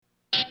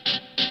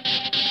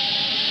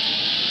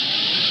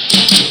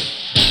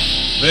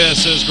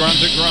This is Grunt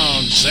to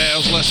Groan,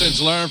 sales lessons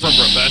learned from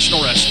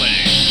professional wrestling.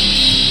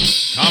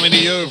 Coming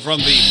to you from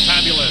the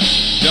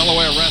fabulous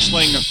Delaware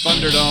Wrestling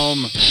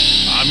Thunderdome,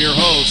 I'm your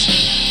host,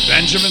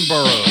 Benjamin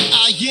Burrows.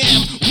 I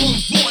am one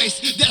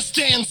voice that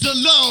stands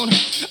alone.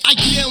 I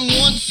am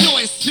one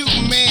choice to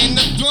man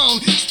the throne.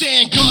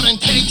 Stand guard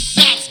and take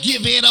shots,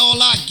 give it all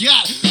I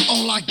got.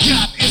 All I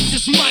got is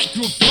this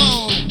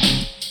microphone.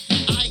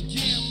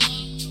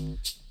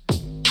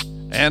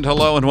 And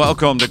hello and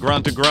welcome to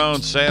Grunt to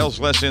Groan, sales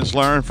lessons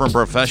learned from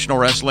professional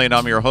wrestling.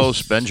 I'm your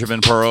host,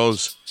 Benjamin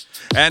Burrows.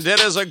 And it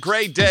is a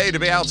great day to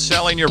be out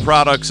selling your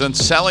products and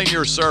selling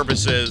your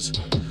services,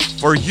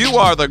 for you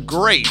are the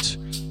great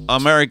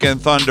American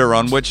thunder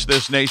on which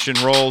this nation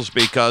rolls,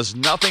 because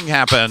nothing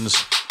happens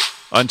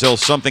until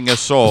something is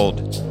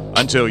sold,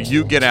 until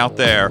you get out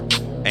there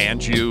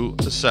and you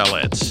sell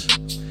it.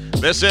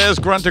 This is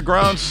Grunt to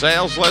Groan,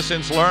 sales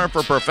lessons learned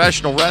for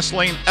professional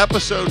wrestling,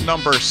 episode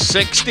number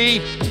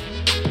 60.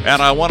 And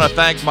I want to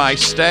thank my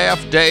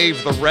staff,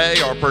 Dave the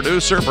Ray, our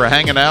producer, for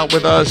hanging out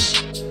with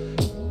us.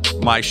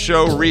 My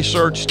show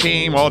research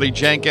team, Audie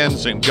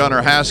Jenkins and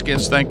Gunnar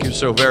Haskins, thank you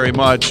so very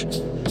much.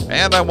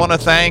 And I want to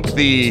thank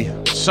the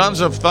Sons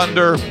of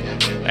Thunder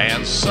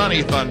and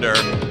Sunny Thunder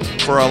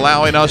for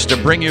allowing us to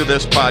bring you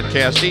this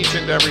podcast each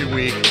and every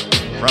week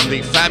from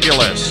the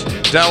fabulous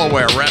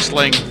Delaware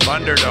Wrestling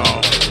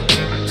Thunderdome.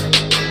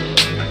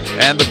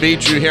 And the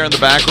beat you hear in the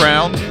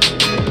background,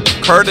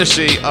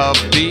 courtesy of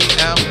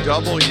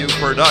BMW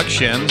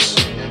Productions,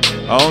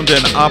 owned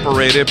and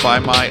operated by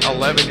my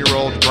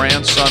 11-year-old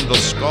grandson, the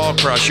Skull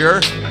Crusher.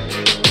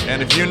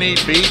 And if you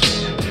need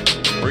beats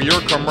for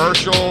your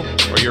commercial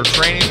or your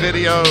training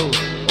video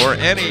or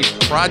any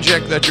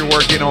project that you're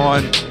working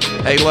on,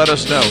 hey, let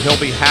us know. He'll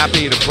be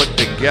happy to put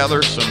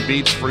together some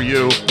beats for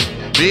you.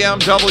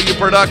 BMW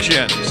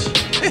Productions.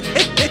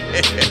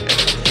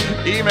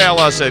 Email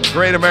us at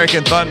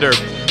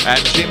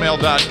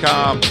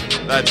greatamericanthunder@gmail.com.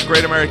 That's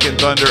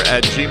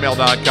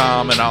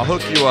greatamericanthunder@gmail.com, and I'll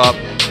hook you up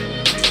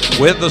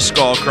with the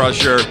Skull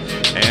Crusher,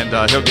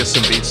 and he'll get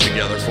some beats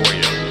together for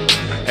you.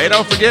 Hey,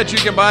 don't forget you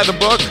can buy the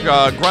book,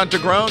 Grunt to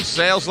Groan,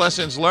 Sales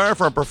Lessons Learned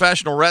from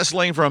Professional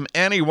Wrestling, from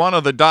any one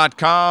of the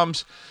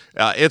 .coms.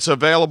 It's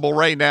available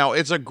right now.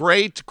 It's a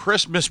great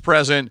Christmas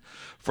present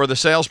for the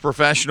sales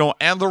professional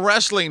and the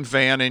wrestling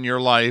fan in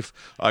your life.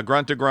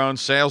 Grunt to Groan,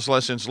 Sales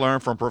Lessons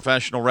Learned from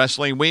Professional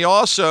Wrestling. We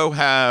also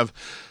have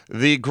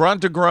the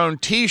Grunt to Groan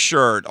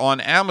t-shirt on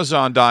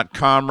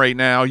Amazon.com right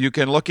now. You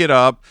can look it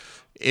up.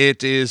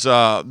 It is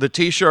the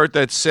t-shirt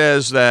that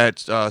says that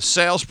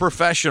sales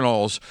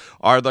professionals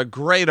are the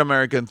great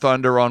American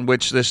thunder on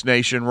which this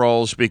nation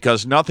rolls,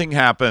 because nothing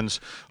happens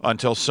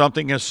until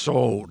something is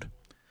sold.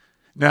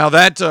 Now,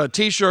 that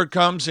t-shirt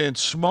comes in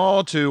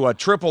small to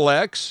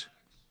XXX,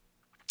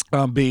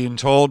 I'm being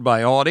told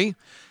by Audie.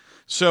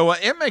 So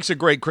it makes a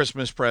great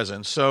Christmas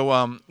present.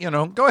 So,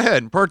 go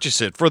ahead and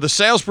purchase it for the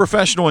sales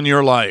professional in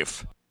your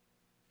life.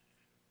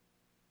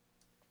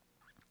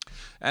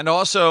 And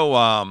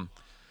also,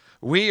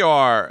 we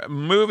are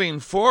moving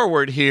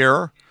forward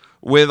here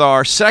with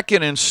our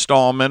second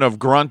installment of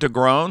Grunt to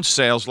Groan,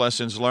 Sales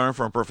Lessons Learned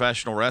from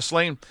Professional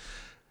Wrestling.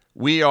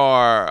 We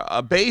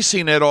are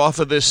basing it off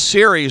of this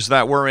series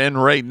that we're in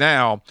right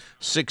now,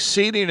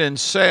 Succeeding in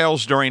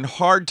Sales During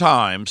Hard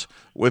Times,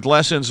 with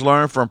lessons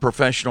learned from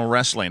professional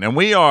wrestling. And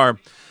we are,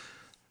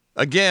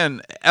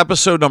 again,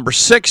 episode number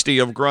 60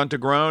 of Grunt to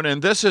Groan,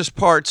 and this is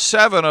part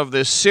 7 of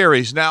this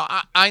series. Now,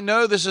 I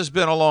know this has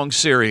been a long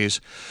series,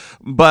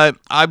 but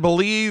I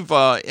believe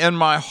in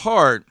my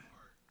heart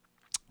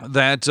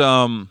that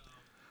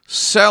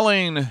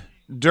selling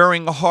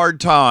during hard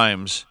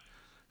times,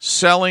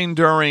 selling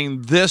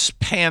during this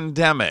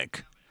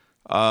pandemic,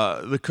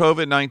 the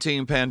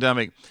COVID-19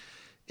 pandemic,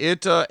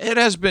 it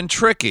has been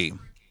tricky.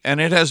 And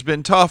it has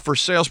been tough for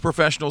sales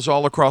professionals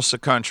all across the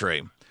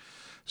country.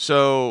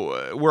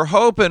 So we're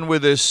hoping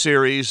with this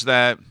series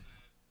that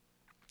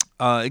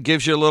it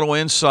gives you a little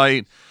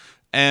insight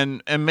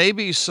and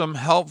maybe some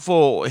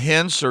helpful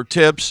hints or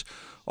tips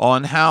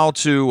on how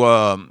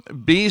to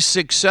be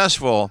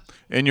successful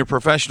in your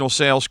professional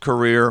sales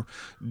career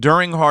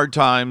during hard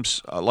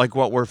times like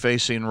what we're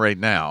facing right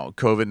now,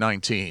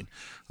 COVID-19.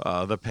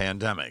 The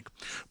pandemic.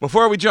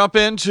 Before we jump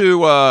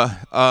into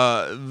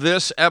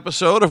this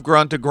episode of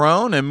Grunt to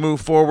Groan and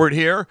move forward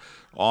here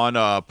on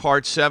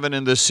part 7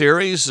 in this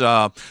series,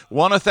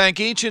 want to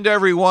thank each and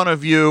every one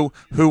of you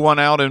who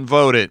went out and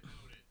voted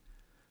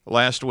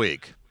last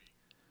week.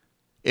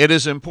 It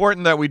is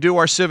important that we do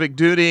our civic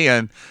duty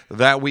and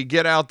that we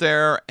get out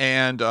there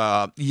and,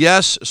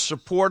 yes,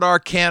 support our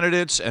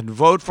candidates and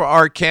vote for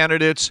our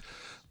candidates,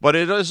 but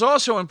it is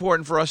also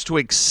important for us to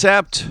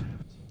accept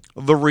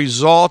the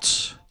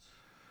results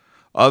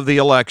of the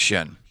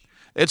election.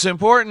 It's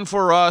important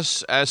for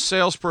us as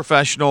sales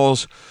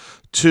professionals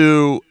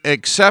to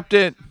accept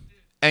it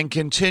and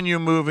continue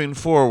moving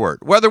forward,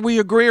 whether we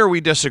agree or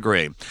we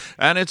disagree.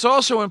 And it's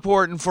also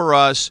important for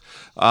us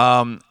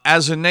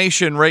as a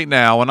nation right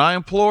now, and I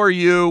implore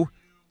you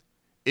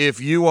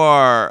If you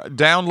are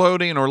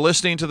downloading or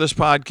listening to this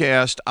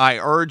podcast, I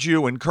urge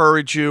you,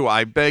 encourage you,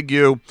 I beg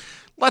you,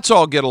 let's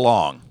all get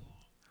along.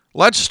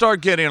 Let's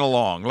start getting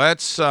along.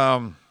 Let's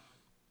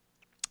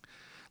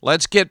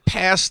get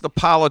past the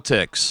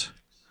politics,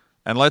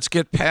 and let's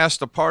get past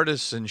the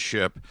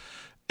partisanship.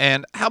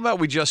 And how about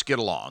we just get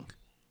along?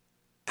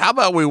 How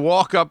about we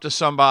walk up to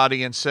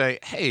somebody and say,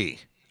 "Hey,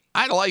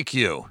 I like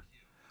you,"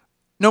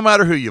 no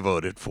matter who you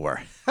voted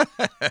for.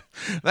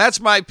 That's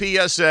my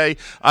PSA.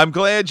 I'm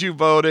glad you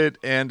voted,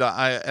 and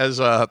I, as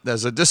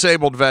a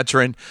disabled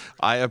veteran,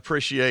 I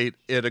appreciate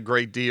it a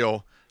great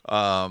deal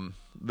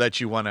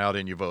that you went out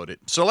and you voted.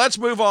 So let's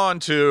move on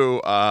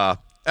to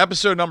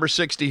episode number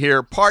 60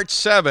 here, part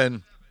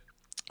 7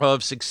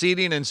 of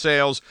Succeeding in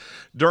Sales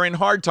During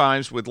Hard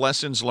Times with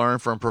Lessons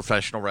Learned from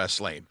Professional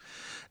Wrestling.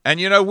 And,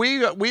 you know,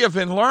 we have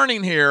been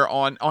learning here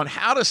on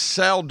how to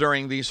sell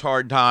during these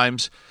hard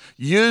times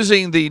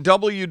using the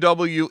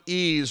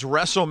WWE's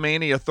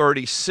WrestleMania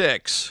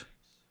 36,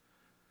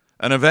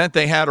 an event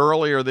they had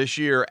earlier this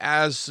year,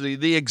 as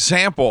the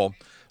example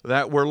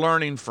that we're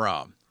learning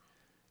from.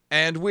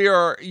 And we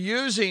are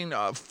using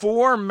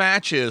 4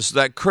 matches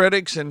that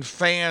critics and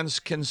fans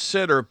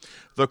consider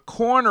the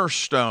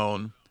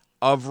cornerstone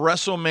of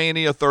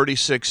WrestleMania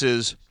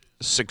 36's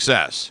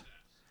success.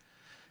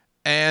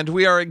 And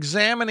we are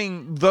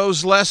examining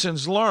those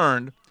lessons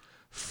learned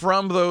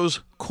from those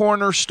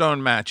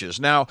cornerstone matches.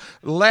 Now,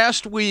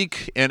 last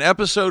week in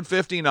episode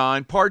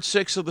 59, part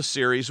 6 of the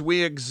series,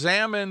 we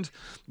examined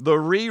the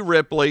Rhea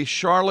Ripley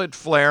Charlotte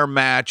Flair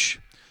match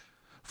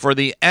for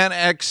the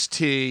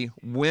NXT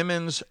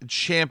Women's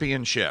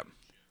Championship,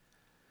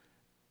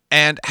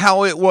 and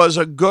how it was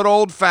a good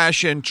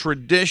old-fashioned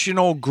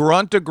traditional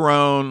grunt to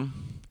groan,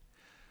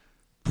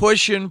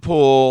 push and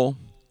pull,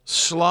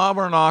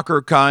 slobber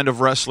knocker kind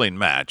of wrestling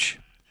match.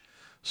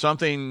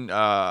 Something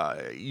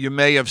you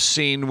may have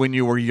seen when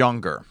you were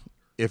younger.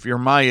 If you're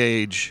my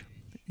age,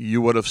 you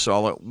would have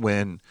saw it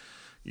when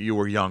you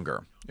were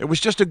younger. It was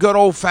just a good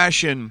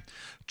old-fashioned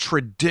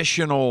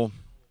traditional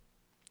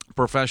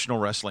professional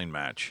wrestling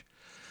match.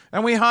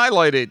 And we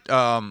highlighted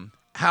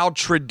how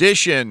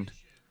tradition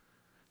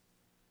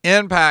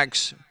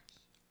impacts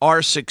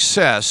our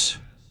success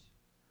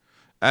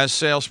as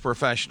sales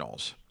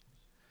professionals.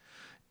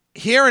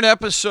 Here in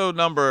episode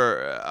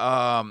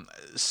number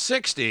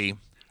 60,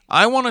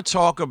 I want to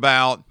talk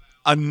about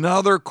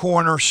another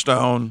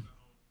cornerstone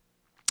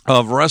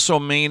of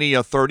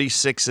WrestleMania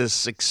 36's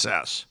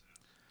success,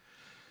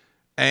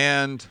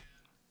 and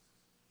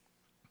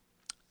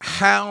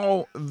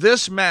how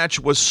this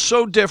match was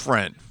so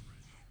different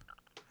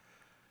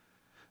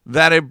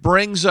that it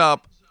brings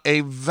up a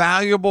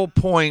valuable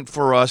point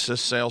for us as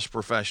sales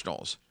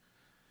professionals.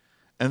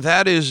 And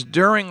that is,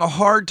 during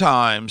hard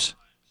times,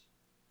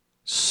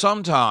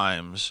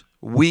 sometimes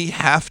we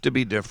have to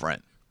be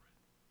different.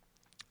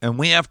 And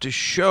we have to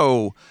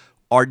show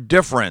our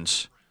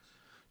difference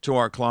to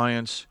our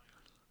clients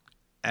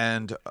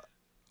and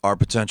our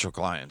potential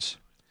clients.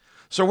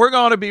 So we're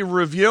going to be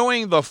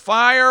reviewing the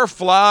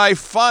Firefly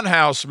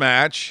Funhouse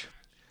match,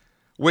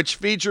 which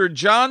featured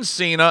John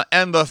Cena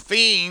and The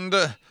Fiend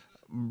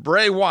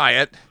Bray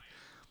Wyatt,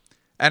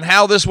 and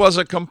how this was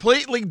a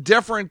completely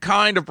different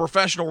kind of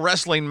professional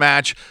wrestling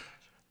match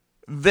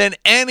than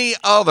any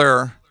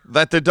other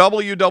that the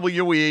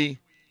WWE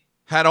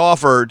had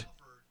offered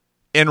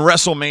in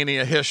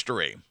WrestleMania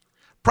history.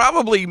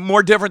 Probably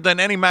more different than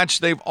any match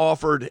they've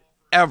offered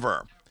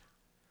ever.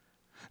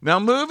 Now,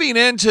 moving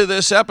into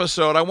this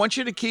episode, I want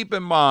you to keep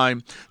in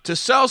mind, to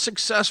sell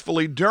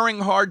successfully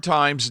during hard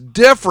times,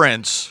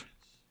 difference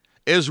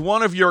is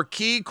one of your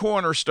key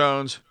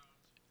cornerstones,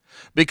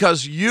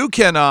 because you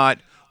cannot,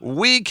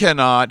 we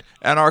cannot,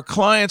 and our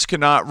clients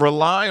cannot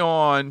rely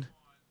on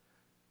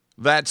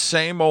that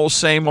same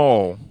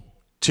old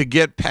to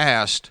get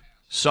past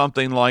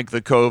something like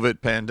the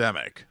COVID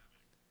pandemic.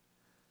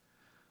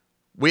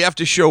 We have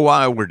to show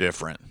why we're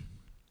different.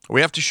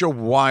 We have to show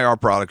why our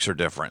products are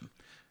different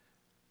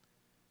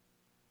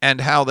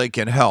and how they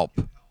can help.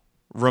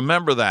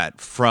 Remember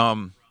that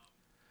from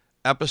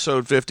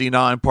episode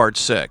 59, part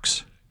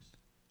 6.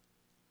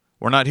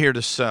 We're not here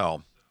to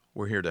sell.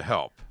 We're here to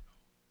help.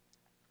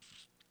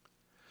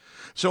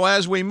 So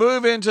as we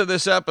move into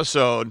this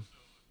episode,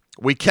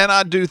 we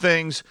cannot do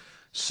things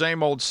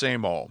same old.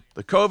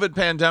 The COVID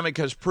pandemic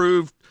has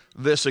proved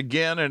this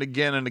again and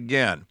again and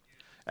again.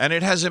 And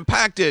it has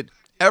impacted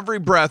every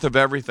breath of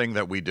everything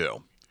that we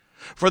do.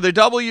 For the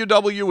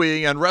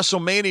WWE and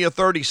WrestleMania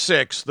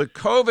 36, the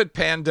COVID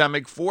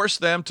pandemic forced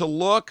them to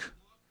look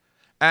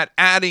at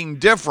adding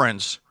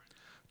difference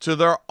to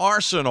their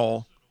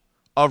arsenal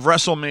of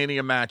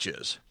WrestleMania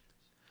matches.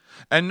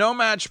 And no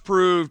match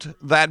proved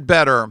that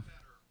better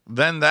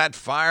than that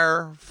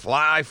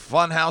Firefly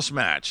Funhouse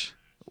match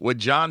with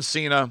John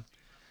Cena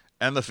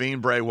and The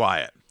Fiend Bray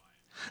Wyatt.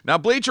 Now,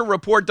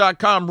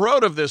 BleacherReport.com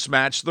wrote of this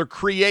match, the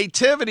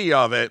creativity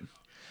of it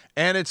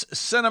and its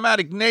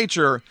cinematic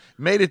nature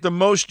made it the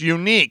most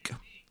unique,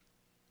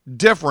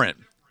 different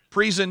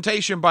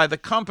presentation by the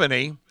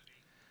company,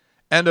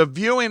 and a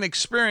viewing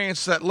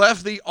experience that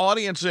left the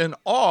audience in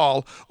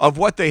awe of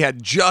what they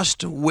had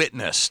just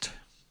witnessed.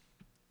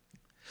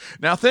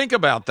 Now think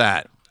about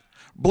that.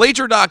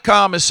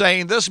 Bleacher.com is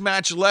saying this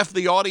match left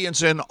the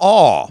audience in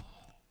awe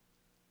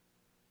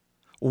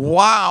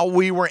while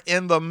we were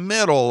in the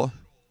middle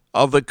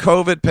of the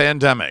COVID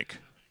pandemic.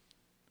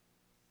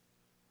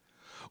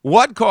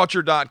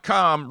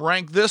 WhatCulture.com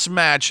ranked this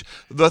match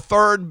the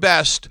third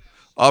best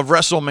of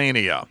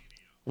WrestleMania,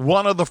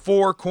 one of the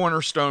 4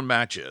 cornerstone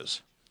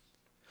matches.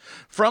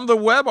 From the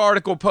web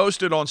article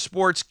posted on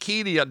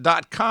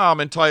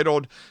Sportskeeda.com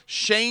entitled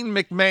Shane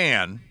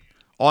McMahon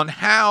on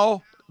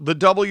how the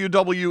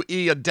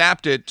WWE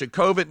adapted to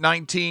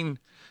COVID-19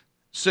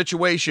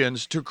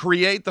 situations to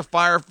create the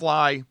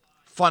Firefly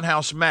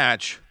Funhouse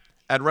match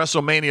at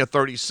WrestleMania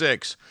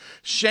 36,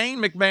 Shane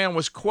McMahon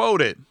was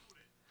quoted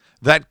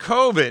that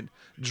COVID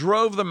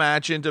drove the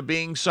match into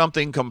being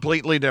something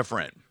completely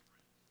different.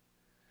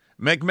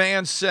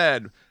 McMahon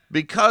said,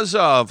 because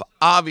of,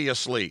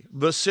 obviously,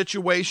 the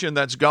situation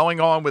that's going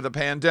on with the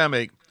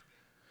pandemic,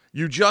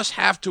 you just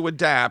have to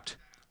adapt,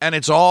 and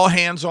it's all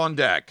hands on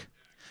deck.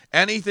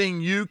 Anything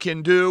you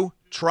can do,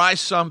 try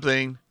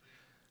something,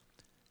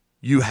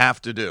 you have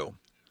to do.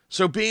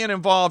 So being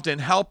involved in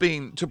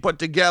helping to put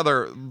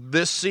together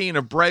this scene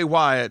of Bray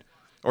Wyatt,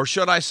 or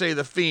should I say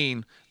The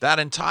Fiend, that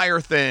entire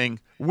thing,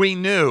 we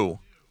knew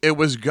it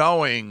was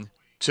going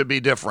to be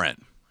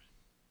different.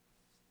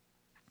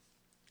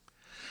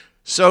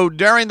 So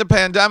during the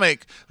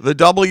pandemic, the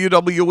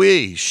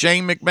WWE,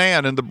 Shane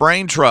McMahon, and the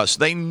Brain Trust,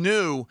 they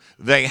knew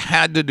they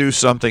had to do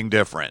something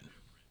different.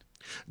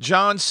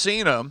 John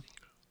Cena,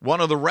 one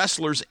of the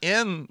wrestlers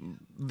in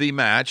the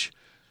match,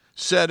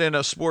 said in a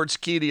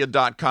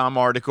Sportskeeda.com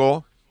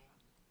article,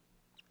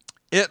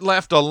 it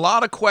left a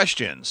lot of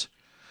questions.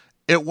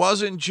 It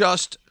wasn't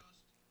just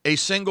a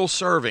single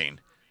serving.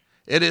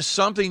 It is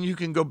something you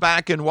can go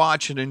back and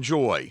watch and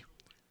enjoy.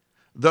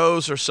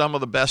 Those are some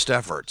of the best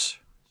efforts.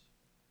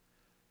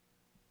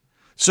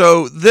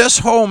 So this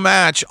whole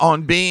match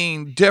on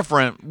being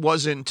different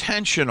was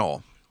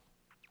intentional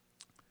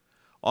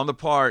on the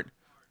part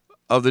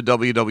of the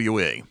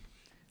WWE.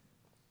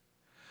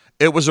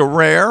 It was a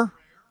rare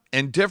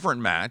and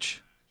different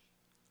match,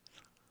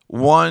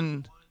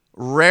 one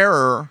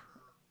rarer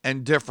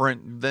and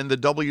different than the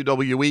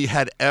WWE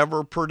had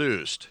ever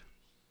produced.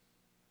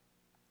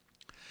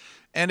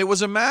 And it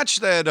was a match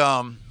that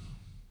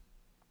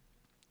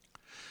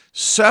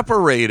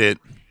separated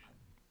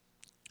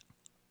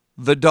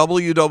the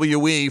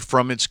WWE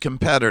from its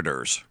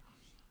competitors.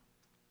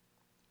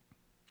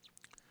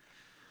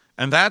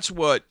 And that's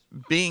what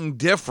being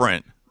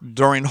different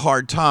during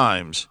hard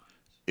times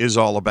is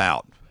all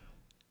about.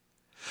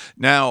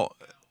 Now,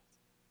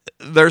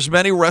 there's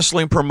many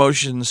wrestling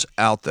promotions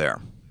out there,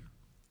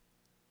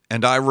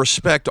 and I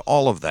respect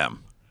all of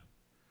them.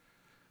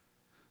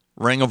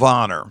 Ring of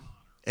Honor,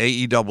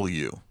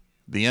 AEW,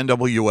 the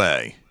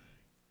NWA.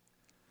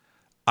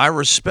 I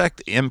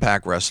respect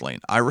Impact Wrestling.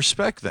 I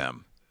respect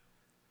them.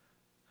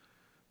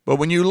 But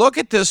when you look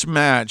at this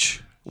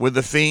match with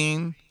The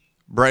Fiend,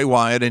 Bray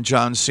Wyatt, and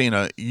John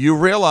Cena, you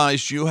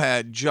realized you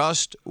had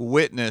just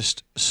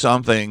witnessed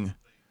something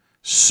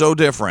so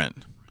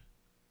different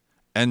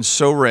and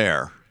so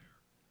rare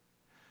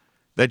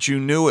that you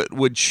knew it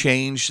would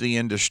change the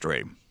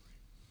industry.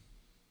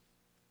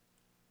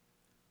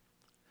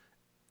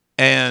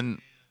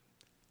 And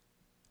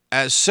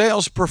as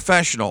sales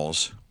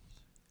professionals,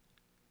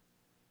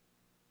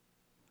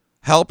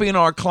 helping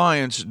our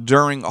clients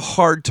during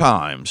hard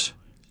times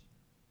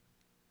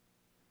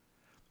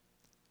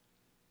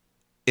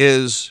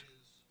is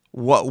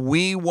what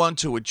we want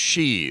to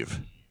achieve.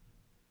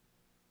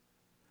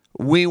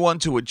 We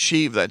want to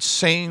achieve that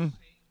same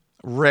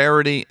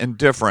rarity and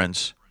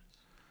difference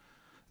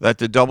that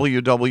the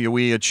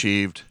WWE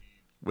achieved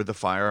with the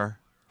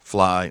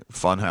Firefly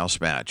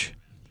Funhouse match.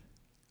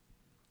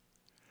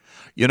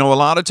 You know, a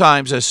lot of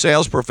times as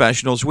sales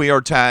professionals, we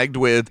are tagged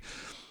with,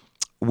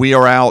 we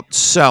are out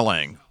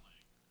selling.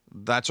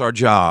 That's our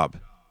job,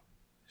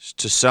 is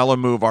to sell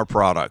and move our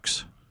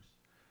products.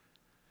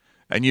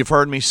 And you've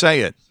heard me say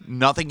it,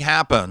 nothing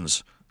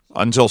happens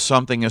until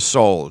something is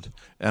sold.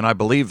 And I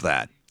believe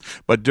that.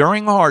 But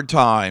during hard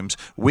times,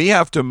 we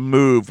have to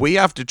move, we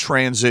have to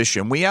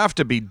transition, we have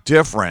to be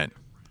different.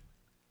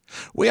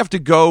 We have to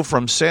go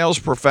from sales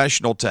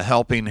professional to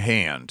helping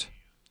hand.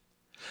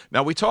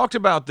 Now, we talked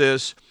about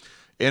this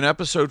in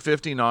episode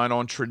 59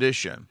 on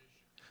tradition,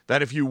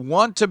 that if you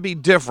want to be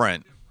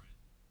different,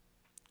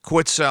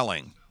 quit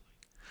selling.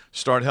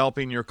 Start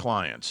helping your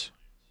clients.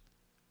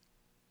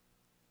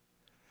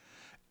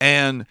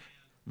 And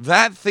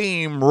that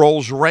theme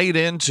rolls right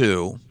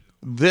into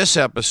this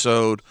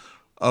episode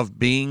of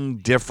being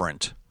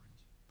different,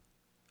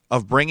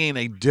 of bringing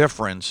a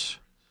difference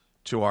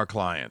to our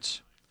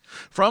clients.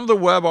 From the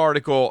web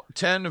article,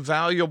 10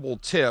 Valuable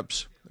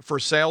Tips for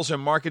Sales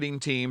and Marketing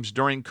Teams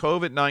During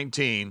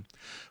COVID-19,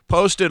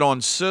 posted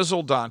on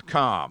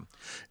Sizzle.com.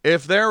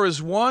 If there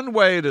is one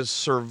way to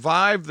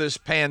survive this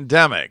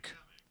pandemic,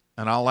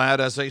 and I'll add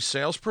as a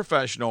sales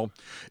professional,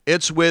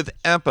 it's with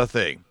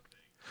empathy.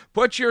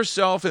 Put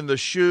yourself in the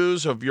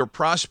shoes of your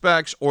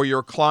prospects or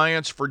your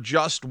clients for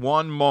just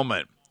one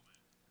moment.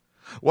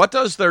 What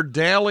does their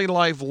daily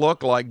life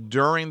look like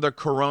during the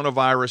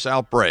coronavirus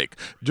outbreak,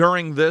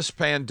 during this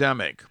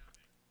pandemic?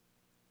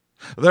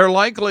 They're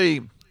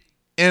likely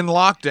in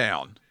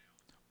lockdown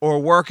or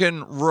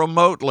working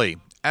remotely,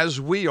 as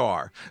we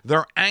are.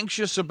 They're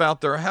anxious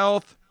about their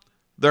health,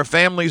 their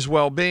family's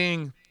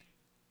well-being,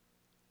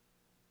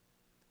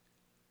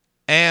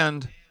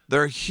 and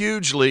they're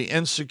hugely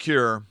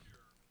insecure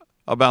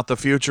about the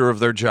future of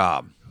their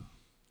job.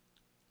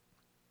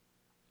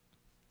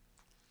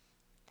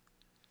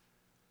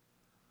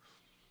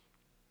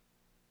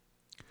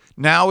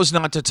 Now is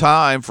not the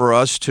time for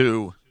us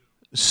to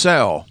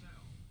sell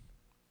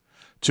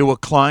to a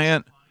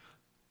client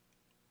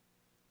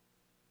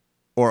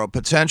or a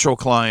potential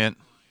client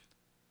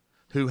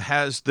who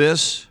has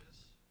this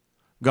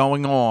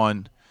going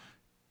on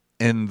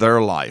in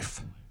their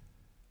life.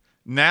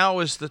 Now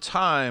is the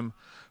time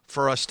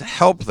for us to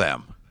help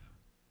them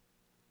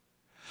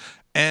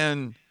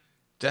and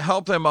to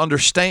help them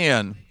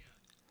understand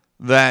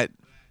that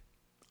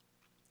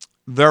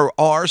there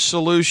are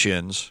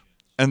solutions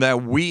and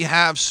that we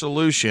have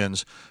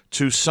solutions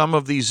to some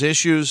of these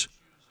issues,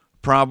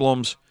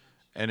 problems,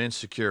 and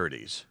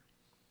insecurities.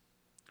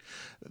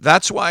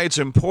 That's why it's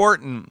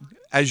important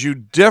as you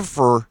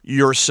differ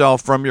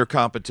yourself from your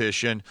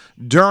competition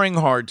during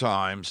hard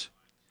times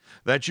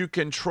that you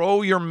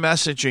control your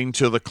messaging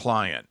to the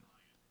client.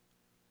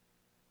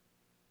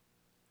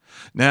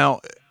 Now,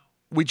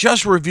 we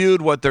just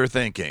reviewed what they're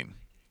thinking.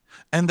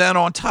 And then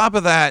on top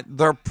of that,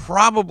 they're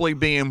probably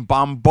being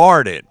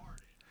bombarded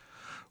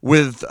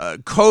with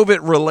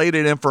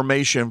COVID-related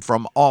information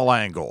from all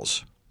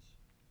angles.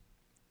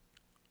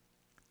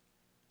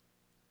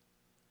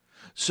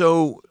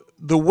 So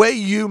the way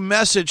you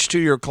message to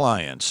your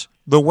clients,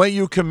 the way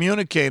you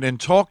communicate and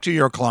talk to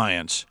your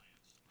clients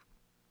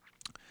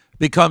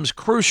becomes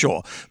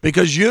crucial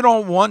because you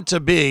don't want to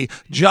be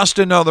just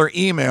another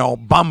email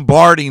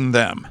bombarding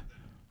them.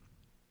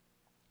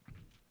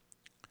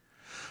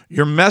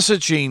 Your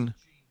messaging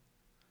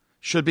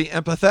should be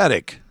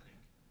empathetic,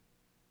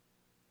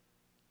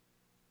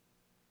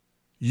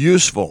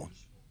 useful,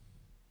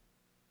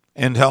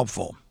 and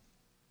helpful.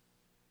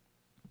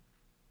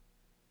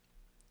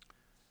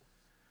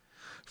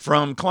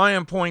 From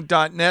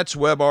ClientPoint.net's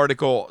web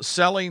article,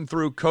 Selling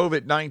Through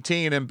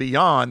COVID-19 and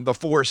Beyond, the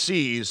 4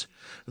 C's,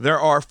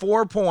 there are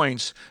 4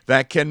 points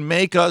that can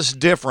make us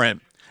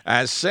different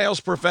as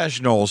sales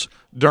professionals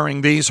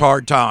during these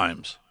hard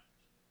times.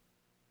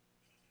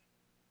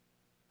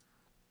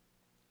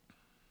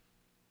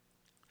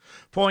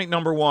 Point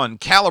number 1,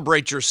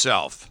 calibrate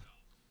yourself.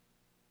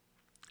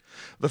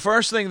 The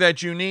first thing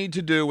that you need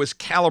to do is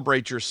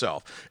calibrate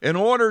yourself. In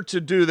order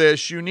to do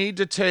this, you need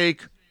to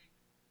take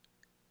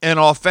an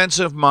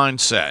offensive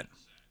mindset.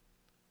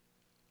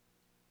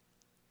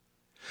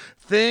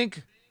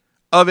 Think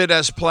of it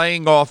as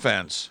playing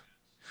offense.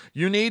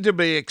 You need to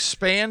be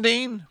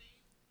expanding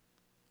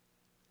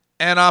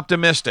and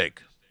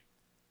optimistic.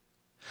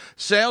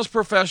 Sales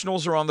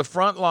professionals are on the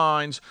front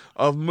lines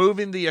of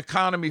moving the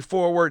economy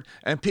forward,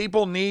 and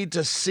people need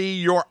to see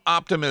your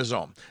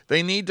optimism.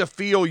 They need to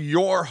feel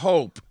your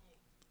hope.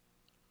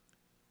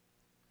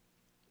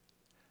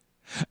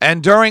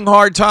 And during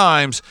hard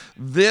times,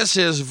 this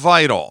is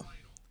vital.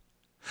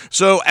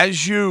 So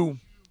as you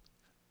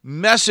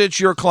message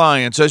your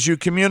clients, as you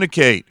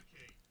communicate,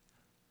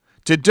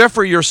 to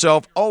differ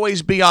yourself,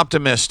 always be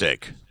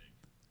optimistic.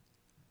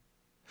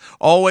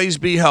 Always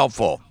be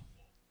helpful.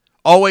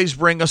 Always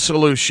bring a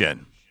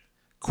solution.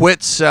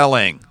 Quit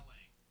selling.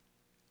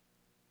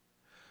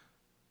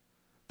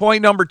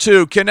 Point number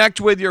 2,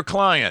 connect with your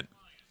client.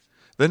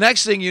 The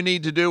next thing you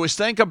need to do is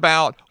think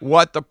about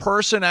what the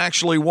person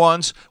actually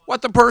wants,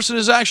 what the person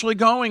is actually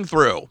going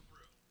through.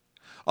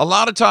 A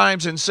lot of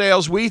times in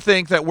sales, we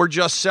think that we're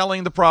just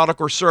selling the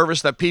product or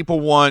service that people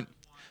want,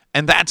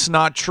 and that's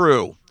not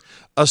true,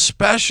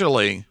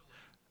 especially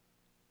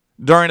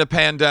during a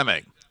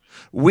pandemic.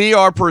 We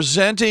are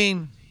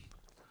presenting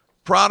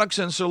products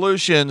and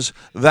solutions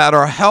that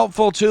are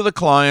helpful to the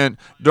client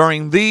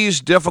during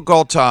these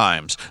difficult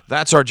times.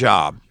 That's our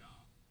job.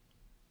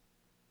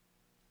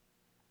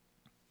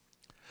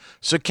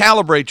 So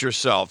calibrate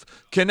yourself,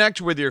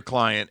 connect with your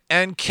client,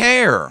 and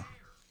care.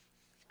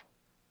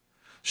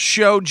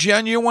 Show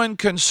genuine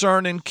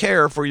concern and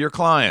care for your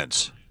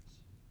clients.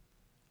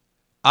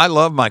 I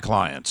love my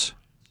clients.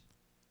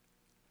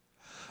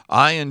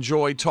 I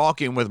enjoy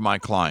talking with my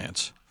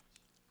clients.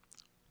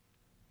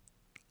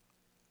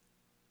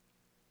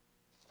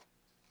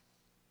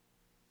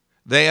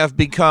 They have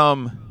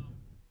become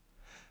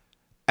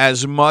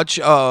as much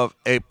of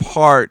a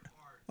part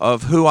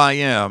of who I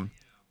am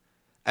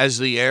as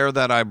the air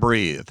that I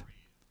breathe,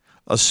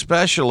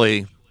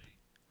 especially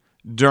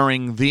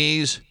during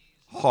these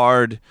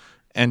hard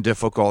and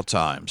difficult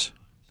times.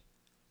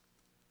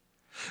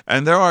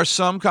 And there are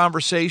some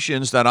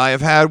conversations that I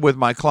have had with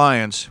my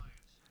clients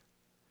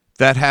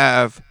that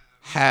have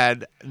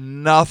had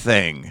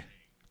nothing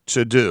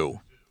to do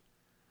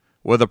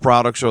with the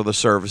products or the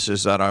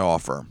services that I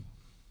offer.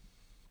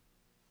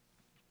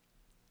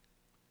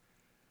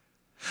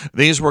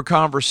 These were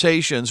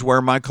conversations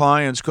where my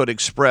clients could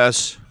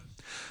express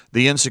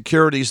the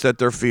insecurities that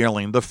they're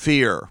feeling, the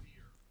fear,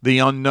 the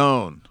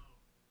unknown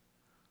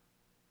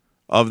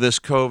of this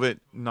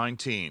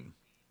COVID-19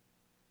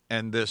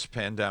 and this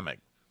pandemic.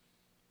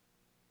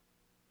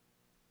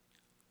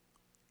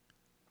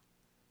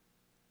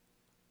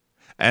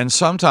 And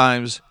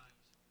sometimes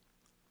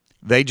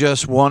they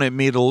just wanted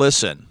me to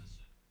listen.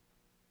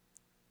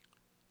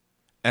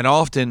 And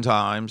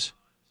oftentimes,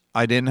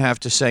 I didn't have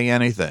to say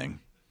anything.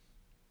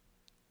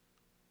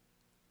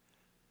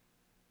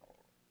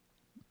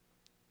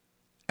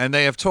 And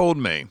they have told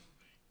me,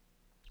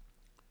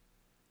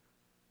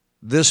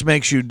 this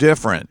makes you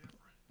different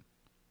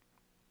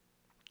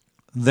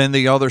than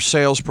the other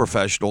sales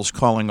professionals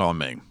calling on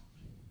me.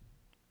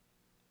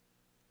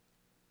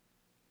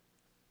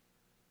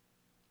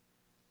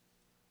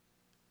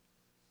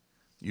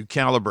 You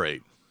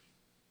calibrate.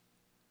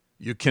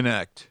 You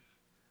connect.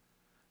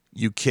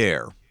 You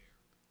care.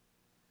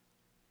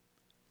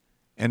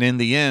 And in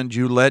the end,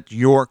 you let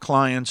your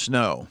clients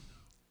know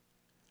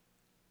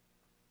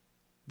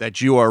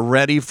that you are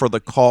ready for the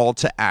call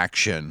to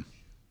action,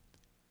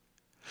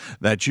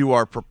 that you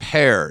are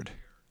prepared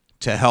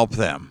to help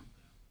them.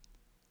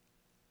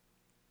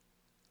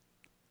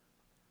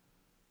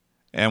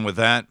 And with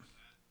that,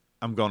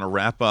 I'm going to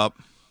wrap up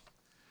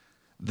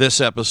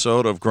this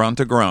episode of Grunt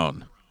to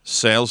Groan,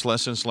 Sales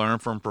Lessons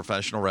Learned from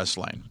Professional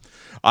Wrestling.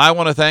 I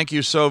want to thank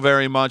you so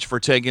very much for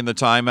taking the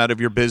time out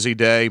of your busy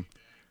day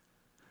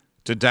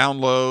to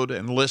download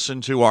and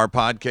listen to our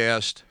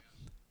podcast.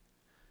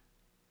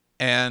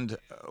 And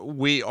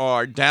we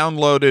are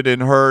downloaded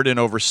and heard in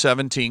over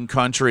 17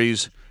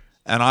 countries.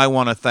 And I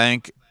want to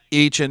thank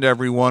each and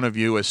every one of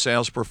you as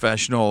sales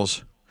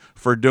professionals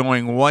for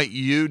doing what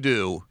you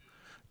do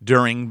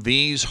during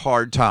these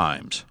hard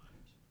times.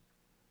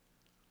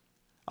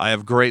 I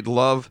have great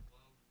love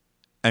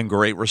and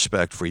great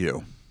respect for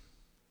you.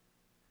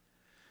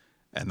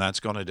 And that's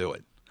going to do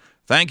it.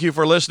 Thank you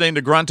for listening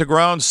to Grunt to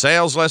Groan,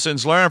 Sales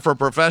Lessons Learned for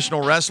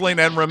Professional Wrestling.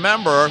 And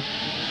remember,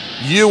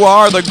 you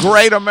are the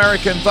great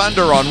American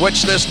thunder on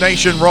which this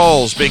nation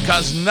rolls,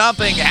 because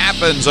nothing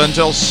happens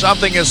until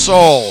something is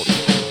sold,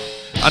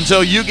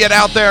 until you get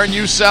out there and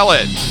you sell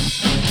it.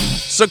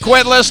 So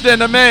quit listening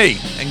to me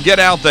and get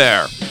out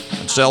there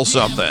and sell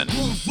something.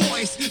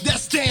 That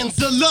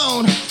stands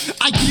alone.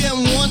 I get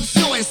one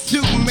choice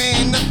to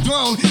man the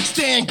throne.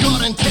 Stand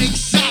guard and take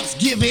shots.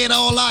 Give it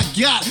all I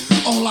got.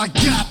 All I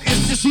got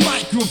is this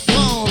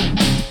microphone.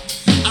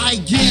 I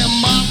get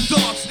my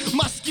thoughts,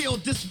 my skill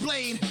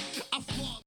displayed.